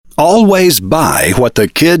Always buy what the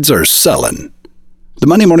kids are selling. The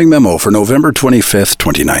Monday Morning Memo for November 25th,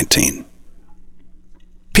 2019.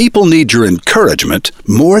 People need your encouragement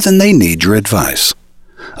more than they need your advice.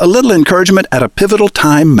 A little encouragement at a pivotal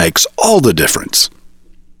time makes all the difference.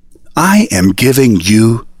 I am giving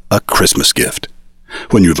you a Christmas gift.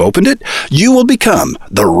 When you've opened it, you will become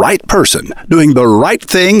the right person, doing the right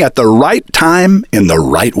thing at the right time in the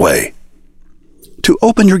right way. To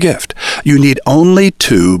open your gift, you need only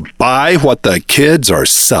to buy what the kids are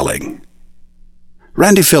selling.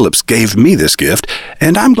 Randy Phillips gave me this gift,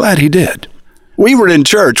 and I'm glad he did. We were in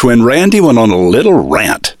church when Randy went on a little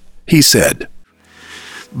rant. He said,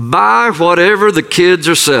 "Buy whatever the kids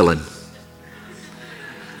are selling.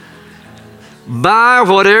 Buy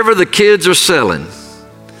whatever the kids are selling."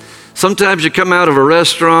 Sometimes you come out of a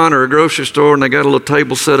restaurant or a grocery store and they got a little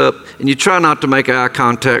table set up and you try not to make eye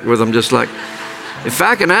contact with them, just like, if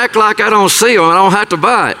I can act like I don't see them, I don't have to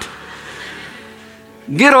buy it.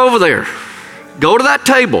 Get over there. Go to that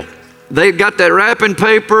table. They've got that wrapping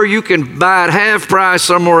paper. You can buy it half price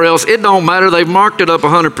somewhere else. It don't matter. They've marked it up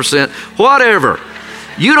 100%. Whatever.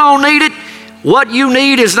 You don't need it. What you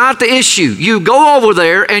need is not the issue. You go over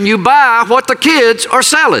there and you buy what the kids are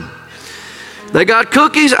selling. They got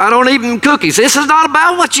cookies. I don't eat them cookies. This is not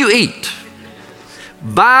about what you eat.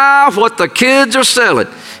 Buy what the kids are selling.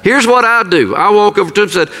 Here's what I do. I walk over to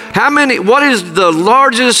them and said, what is the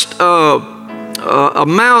largest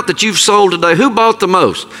amount that you've sold today? Who bought the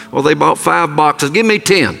most? Well, they bought 5 boxes. Give me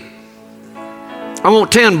 10. I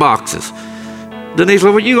want 10 boxes. Denise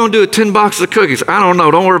said, what are you going to do with 10 boxes of cookies? I don't know.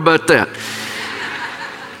 Don't worry about that.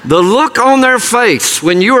 The look on their face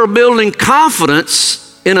when you are building confidence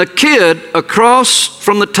in a kid across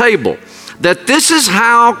from the table, that this is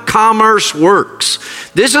how commerce works.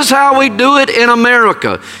 This is how we do it in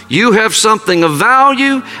America. You have something of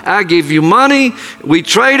value, I give you money, we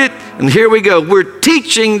trade it, and here we go. We're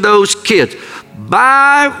teaching those kids,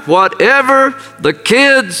 buy whatever the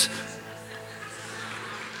kids.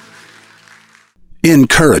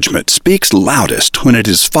 Encouragement speaks loudest when it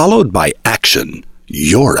is followed by action,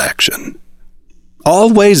 your action.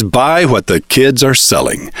 Always buy what the kids are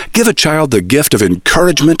selling. Give a child the gift of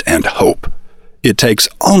encouragement and hope. It takes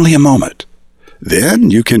only a moment.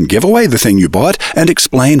 Then you can give away the thing you bought and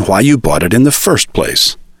explain why you bought it in the first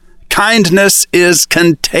place. Kindness is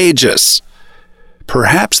contagious.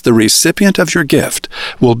 Perhaps the recipient of your gift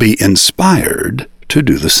will be inspired to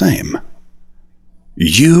do the same.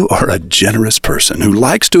 You are a generous person who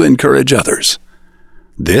likes to encourage others.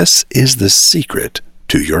 This is the secret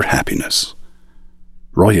to your happiness.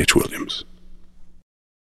 Roy H. Williams.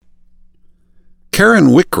 Karen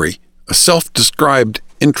Wickery, a self-described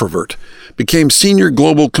introvert, became senior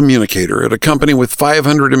global communicator at a company with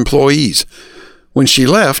 500 employees. When she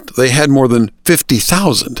left, they had more than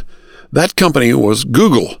 50,000. That company was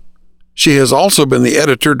Google. She has also been the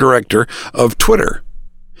editor-director of Twitter.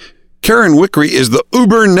 Karen Wickery is the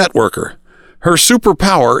Uber networker. Her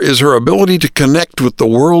superpower is her ability to connect with the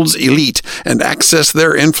world's elite and access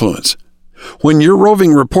their influence. When your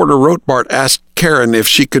roving reporter Rothbart asked Karen if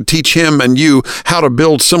she could teach him and you how to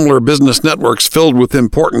build similar business networks filled with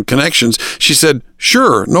important connections, she said,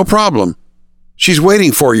 "Sure, no problem." She's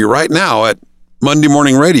waiting for you right now at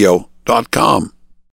MondayMorningRadio.com.